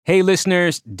Hey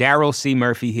listeners, Daryl C.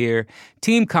 Murphy here.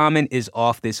 Team Common is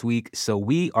off this week, so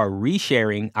we are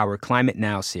resharing our Climate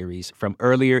Now series from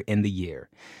earlier in the year.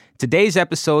 Today's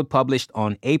episode published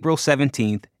on April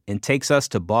 17th and takes us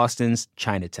to Boston's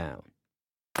Chinatown.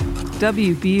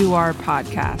 WBUR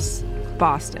Podcasts,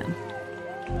 Boston.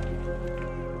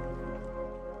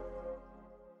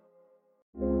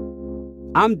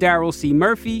 I'm Daryl C.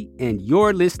 Murphy, and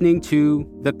you're listening to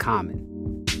The Common.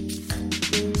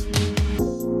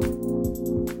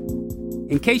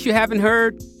 In case you haven't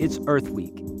heard, it's Earth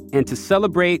Week. And to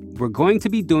celebrate, we're going to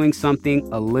be doing something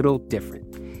a little different.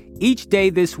 Each day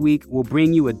this week, we'll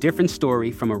bring you a different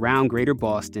story from around Greater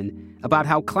Boston about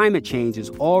how climate change is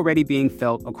already being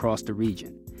felt across the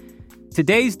region.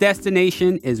 Today's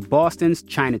destination is Boston's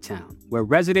Chinatown, where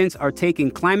residents are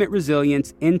taking climate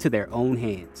resilience into their own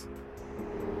hands.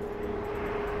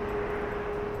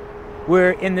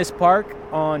 We're in this park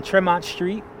on Tremont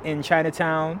Street in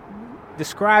Chinatown.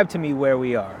 Describe to me where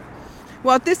we are.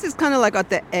 Well, this is kind of like at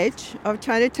the edge of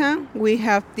Chinatown. We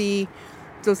have the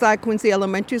Josiah Quincy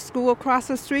Elementary School across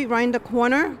the street, right in the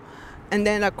corner. And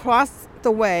then across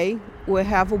the way, we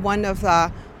have one of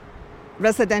the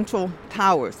residential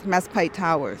towers, Mass Pike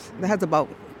Towers, that has about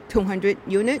 200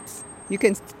 units. You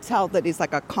can tell that it's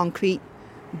like a concrete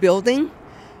building.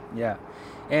 Yeah.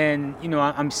 And, you know,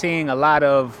 I'm seeing a lot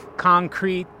of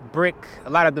concrete, brick, a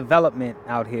lot of development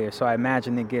out here. So I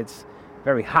imagine it gets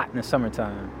very hot in the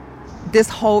summertime. This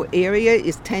whole area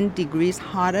is 10 degrees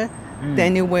hotter than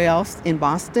anywhere else in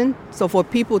Boston. So for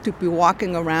people to be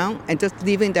walking around and just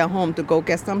leaving their home to go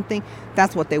get something,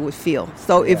 that's what they would feel.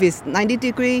 So if it's 90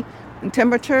 degree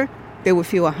temperature, they would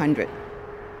feel 100.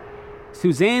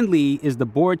 Suzanne Lee is the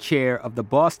board chair of the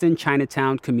Boston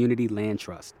Chinatown Community Land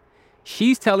Trust.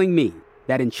 She's telling me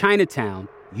that in Chinatown,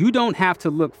 you don't have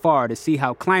to look far to see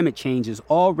how climate change is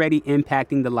already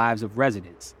impacting the lives of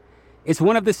residents. It's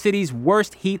one of the city's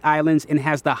worst heat islands and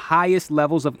has the highest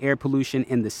levels of air pollution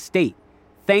in the state,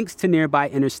 thanks to nearby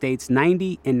interstates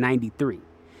 90 and 93.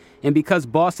 And because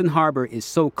Boston Harbor is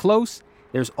so close,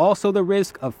 there's also the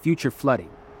risk of future flooding.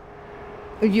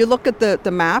 If you look at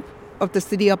the map of the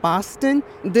city of Boston,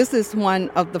 this is one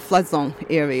of the flood zone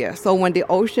area. So when the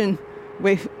ocean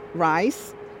wave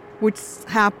rise, which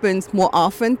happens more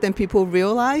often than people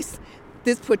realize,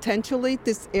 this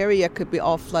area could be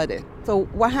all flooded. So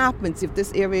what happens if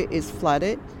this area is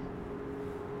flooded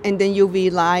and then you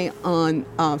rely on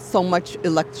so much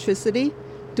electricity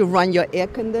to run your air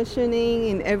conditioning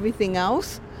and everything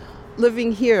else?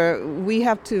 Living here, we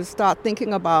have to start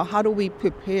thinking about how do we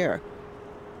prepare.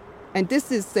 And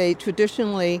this is a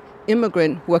traditionally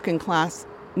immigrant working class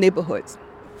neighborhoods,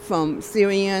 from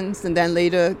Syrians and then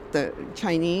later the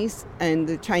Chinese. And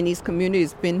the Chinese community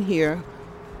has been here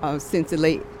since the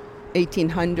late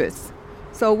 1800s.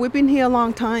 So we've been here a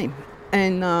long time.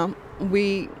 And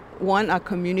we want our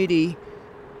community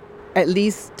at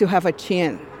least to have a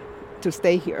chance to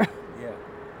stay here. Yeah.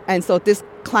 And so this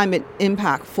climate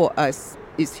impact for us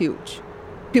is huge.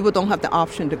 People don't have the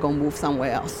option to go move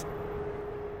somewhere else.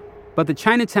 But the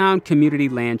Chinatown Community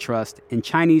Land Trust and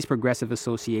Chinese Progressive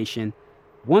Association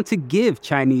want to give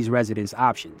Chinese residents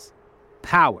options,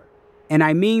 power, and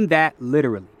I mean that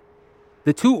literally.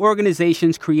 The two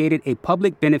organizations created a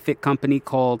public benefit company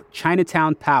called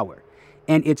Chinatown Power,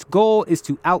 and its goal is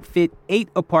to outfit 8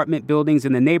 apartment buildings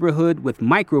in the neighborhood with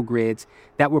microgrids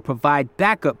that will provide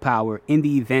backup power in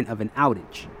the event of an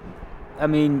outage. I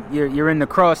mean, you're in the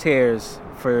crosshairs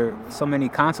for so many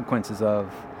consequences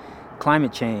of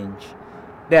climate change.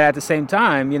 That at the same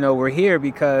time, you know, we're here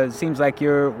because it seems like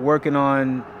you're working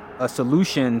on a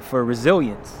solution for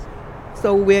resilience.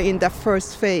 So we're in the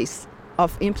first phase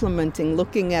of implementing,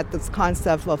 looking at this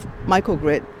concept of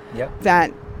microgrid. Yep.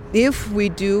 That if we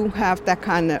do have that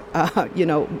kind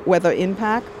of, weather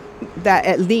impact, that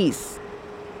at least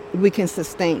we can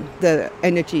sustain the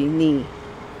energy need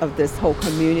of this whole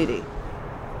community.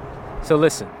 So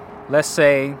listen, let's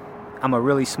say I'm a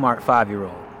really smart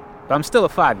 5-year-old, but I'm still a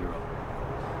 5-year-old.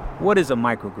 What is a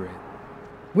microgrid?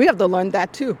 We have to learn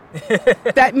that too.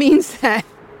 That means that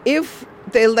if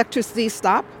the electricity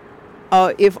stops,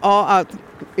 if all our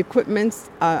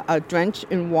equipments are drenched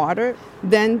in water,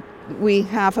 then we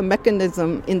have a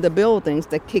mechanism in the buildings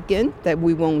that kick in that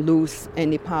we won't lose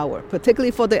any power,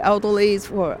 particularly for the elderly,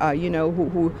 for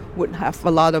who would have a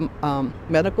lot of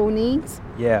medical needs.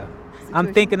 Yeah.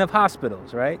 I'm thinking of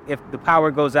hospitals, right? If the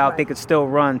power goes out, they could still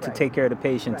run to take care of the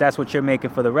patients. That's what you're making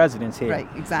for the residents here. Right,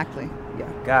 exactly.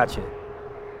 Yeah. Gotcha.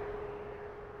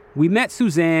 We met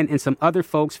Suzanne and some other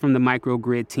folks from the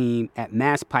microgrid team at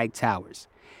Mass Pike Towers.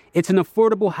 It's an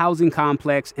affordable housing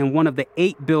complex and one of the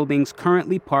 8 buildings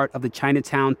currently part of the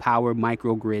Chinatown Power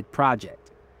Microgrid project.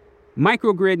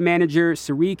 Microgrid manager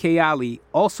Sari Kayali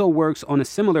also works on a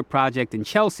similar project in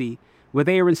Chelsea where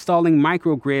they are installing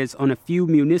microgrids on a few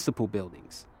municipal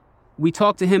buildings. We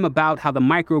talked to him about how the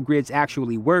microgrids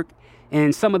actually work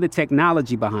and some of the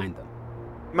technology behind them.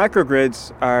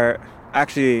 Microgrids are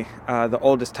actually the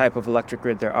oldest type of electric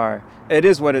grid there are. It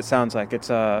is what it sounds like. It's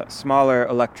a smaller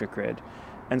electric grid.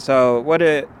 And so what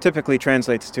it typically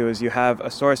translates to is you have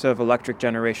a source of electric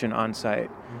generation on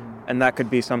site. And that could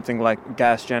be something like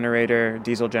gas generator,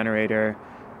 diesel generator,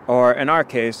 or in our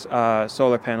case,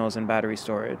 solar panels and battery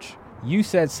storage. You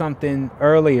said something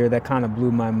earlier that kind of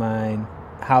blew my mind,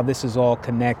 how this is all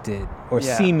connected or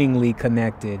seemingly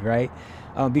connected, right?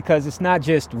 Because it's not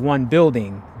just one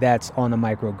building that's on a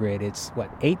microgrid. It's,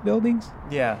 8 buildings?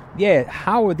 Yeah. Yeah.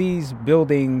 How are these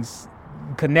buildings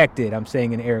connected? I'm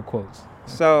saying in air quotes.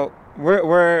 So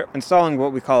we're installing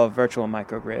what we call a virtual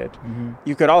microgrid. Mm-hmm.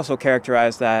 You could also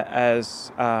characterize that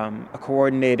as a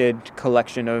coordinated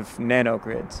collection of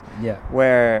nanogrids. Yeah.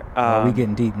 Where we're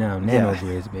getting deep now.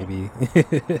 Nanogrids, baby.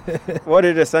 What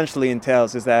it essentially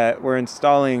entails is that we're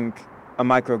installing a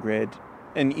microgrid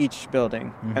in each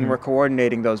building, and we're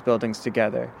coordinating those buildings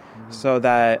together so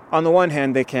that on the one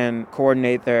hand they can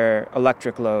coordinate their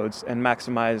electric loads and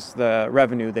maximize the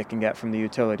revenue they can get from the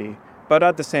utility. But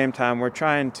at the same time, we're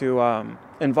trying to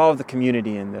involve the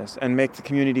community in this and make the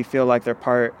community feel like they're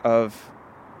part of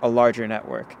a larger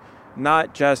network.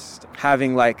 Not just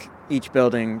having each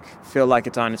building feel like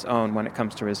it's on its own when it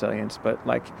comes to resilience, but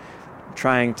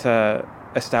trying to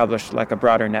establish a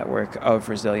broader network of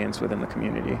resilience within the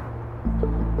community.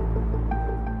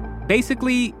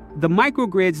 Basically, the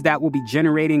microgrids that will be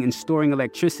generating and storing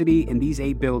electricity in these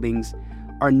 8 buildings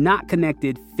are not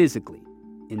connected physically.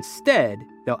 Instead,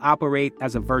 they'll operate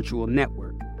as a virtual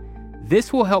network.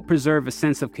 This will help preserve a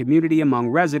sense of community among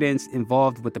residents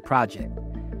involved with the project.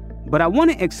 But I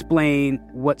want to explain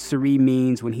what Sari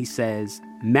means when he says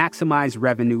maximize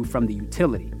revenue from the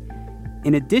utility.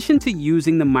 In addition to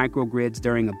using the microgrids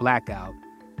during a blackout,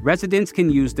 residents can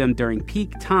use them during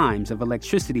peak times of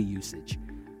electricity usage,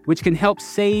 which can help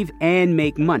save and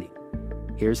make money.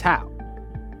 Here's how.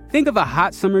 Think of a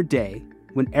hot summer day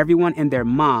when everyone and their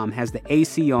mom has the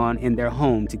AC on in their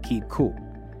home to keep cool.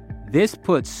 This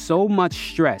puts so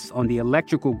much stress on the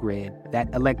electrical grid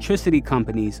that electricity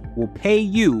companies will pay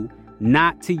you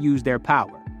not to use their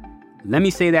power. Let me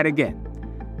say that again.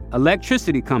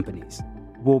 Electricity companies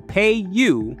will pay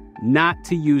you not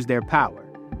to use their power.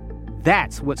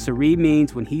 That's what Sari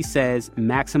means when he says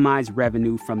maximize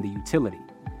revenue from the utility.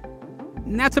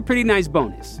 And that's a pretty nice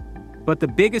bonus. But the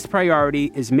biggest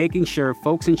priority is making sure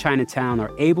folks in Chinatown are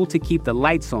able to keep the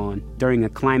lights on during a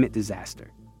climate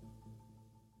disaster.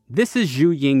 This is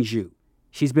Zhu Yingzhu.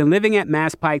 She's been living at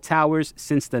Mass Pike Towers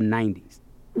since the 90s.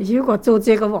 If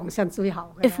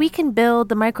we can build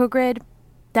the microgrid,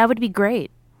 that would be great.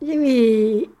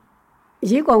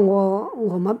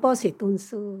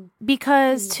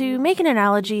 Because, to make an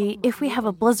analogy, if we have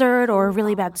a blizzard or a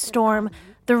really bad storm,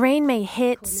 the rain may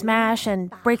hit, smash,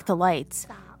 and break the lights.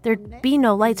 There'd be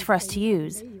no lights for us to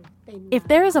use. If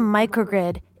there is a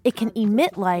microgrid, it can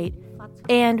emit light,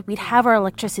 and we'd have our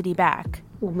electricity back.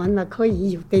 We're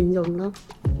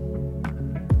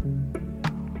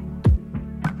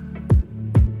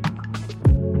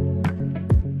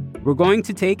going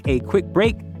to take a quick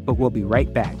break, but we'll be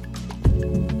right back.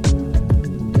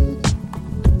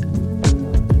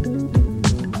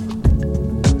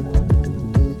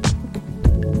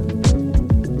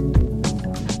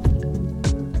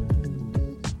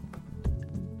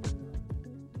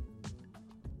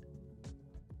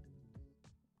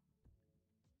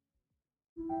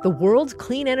 The world's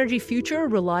clean energy future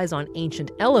relies on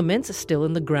ancient elements still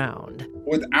in the ground.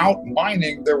 Without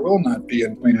mining, there will not be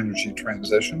a clean energy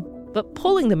transition. But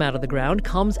pulling them out of the ground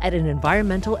comes at an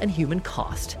environmental and human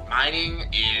cost. Mining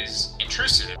is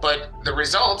intrusive, but the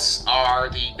results are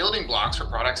the building blocks for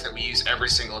products that we use every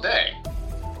single day.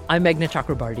 I'm Meghna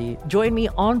Chakrabarty. Join me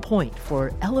on Point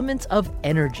for Elements of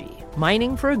Energy,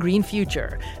 Mining for a Green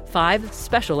Future. 5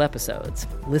 special episodes.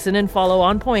 Listen and follow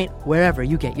On Point wherever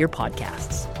you get your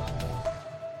podcasts.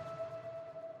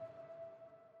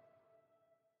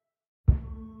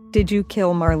 Did you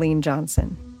kill Marlene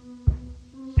Johnson?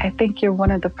 I think you're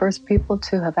one of the first people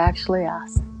to have actually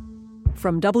asked.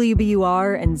 From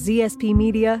WBUR and ZSP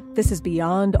Media, this is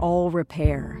Beyond All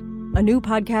Repair, a new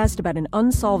podcast about an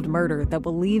unsolved murder that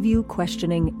will leave you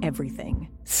questioning everything.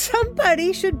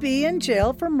 Somebody should be in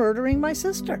jail for murdering my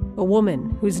sister. A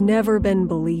woman who's never been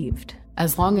believed.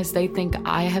 As long as they think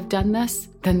I have done this,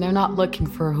 then they're not looking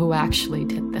for who actually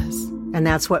did this. And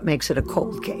that's what makes it a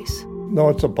cold case. No,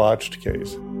 it's a botched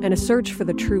case. And a search for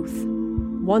the truth,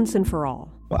 once and for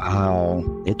all. Wow,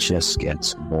 it just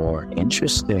gets more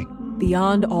interesting.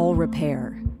 Beyond All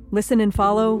Repair. Listen and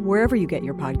follow wherever you get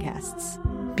your podcasts.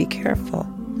 Be careful.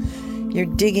 You're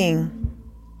digging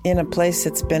in a place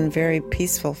that's been very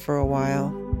peaceful for a while.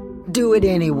 Do it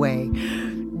anyway.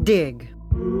 Dig.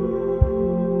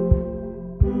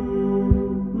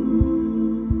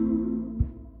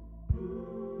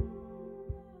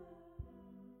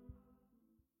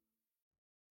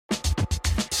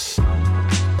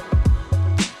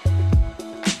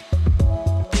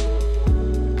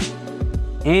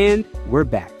 And we're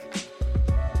back.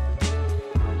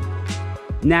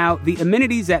 Now, the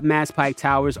amenities at Mass Pike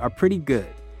Towers are pretty good.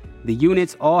 The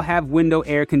units all have window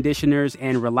air conditioners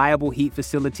and reliable heat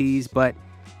facilities, but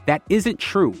that isn't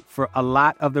true for a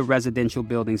lot of the residential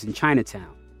buildings in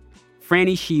Chinatown.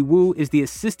 Franny Shi Wu is the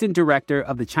assistant director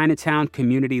of the Chinatown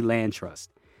Community Land Trust.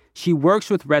 She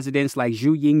works with residents like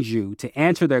Zhu Yingzhu to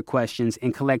answer their questions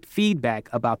and collect feedback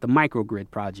about the microgrid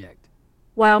project.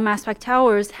 While Mass Pike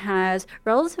Towers has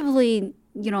relatively,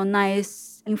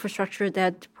 nice infrastructure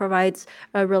that provides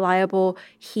a reliable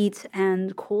heat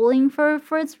and cooling for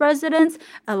its residents,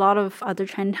 a lot of other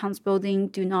Chinatown's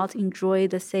buildings do not enjoy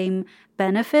the same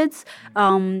benefits.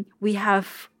 We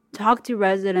have talked to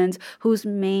residents whose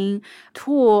main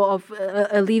tool of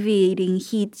alleviating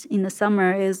heat in the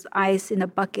summer is ice in a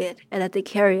bucket and that they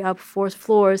carry up 4th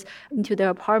floors into their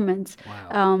apartments.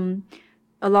 Wow.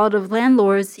 A lot of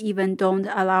landlords even don't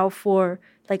allow for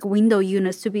window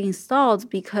units to be installed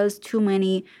because too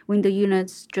many window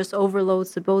units just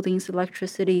overloads the building's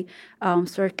electricity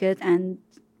circuit and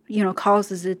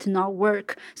causes it to not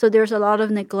work. So there's a lot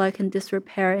of neglect and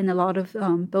disrepair in a lot of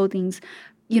buildings.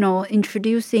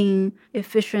 Introducing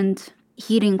efficient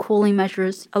heating, cooling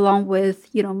measures along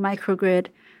with, microgrid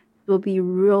will be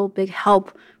real big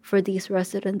help for these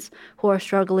residents who are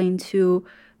struggling to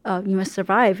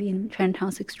survive in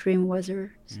Chinatown's extreme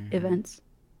weather events.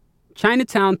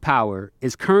 Chinatown Power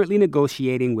is currently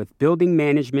negotiating with building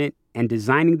management and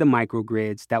designing the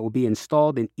microgrids that will be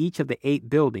installed in each of the 8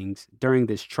 buildings during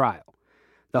this trial.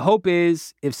 The hope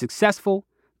is, if successful,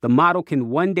 the model can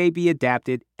one day be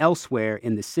adapted elsewhere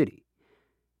in the city.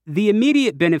 The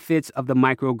immediate benefits of the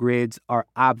microgrids are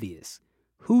obvious.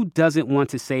 Who doesn't want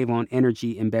to save on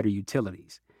energy and better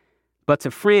utilities? But to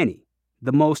Franny,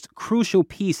 the most crucial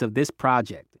piece of this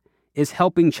project is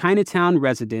helping Chinatown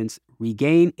residents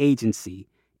regain agency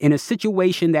in a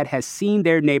situation that has seen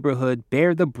their neighborhood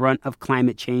bear the brunt of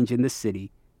climate change in the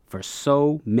city for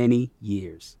so many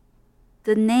years.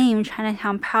 The name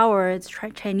Chinatown Power, it's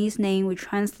Chinese name, we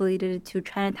translated it to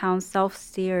Chinatown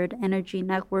Self-Steered Energy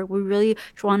Network. We really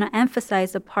want to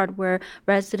emphasize the part where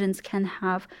residents can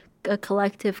have a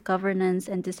collective governance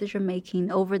and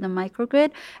decision-making over the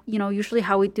microgrid. Usually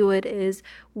how we do it is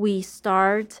we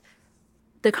start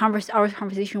our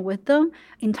conversation with them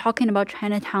in talking about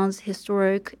Chinatown's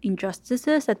historic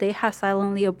injustices that they have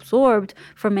silently absorbed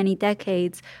for many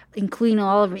decades, including a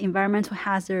lot of environmental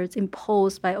hazards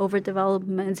imposed by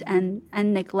overdevelopment and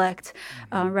neglect,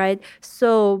 right?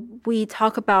 So we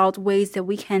talk about ways that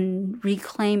we can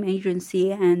reclaim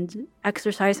agency and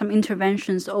exercise some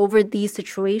interventions over these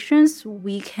situations.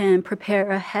 We can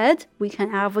prepare ahead. We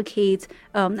can advocate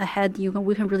ahead.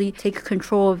 We can really take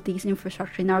control of these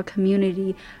infrastructure in our community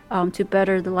to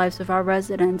better the lives of our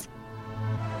residents.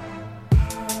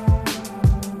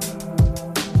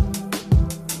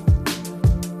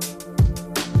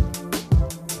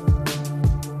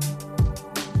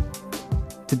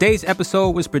 Today's episode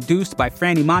was produced by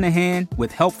Franny Monahan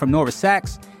with help from Nora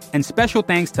Sachs, and special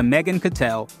thanks to Megan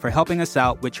Cattell for helping us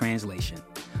out with translation.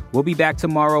 We'll be back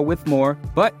tomorrow with more,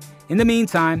 but in the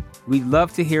meantime, we'd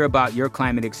love to hear about your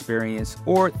climate experience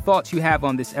or thoughts you have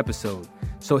on this episode.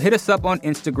 So hit us up on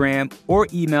Instagram or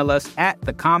email us at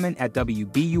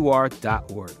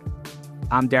thecommon@wbur.org.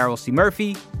 I'm Daryl C.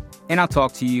 Murphy, and I'll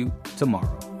talk to you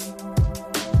tomorrow.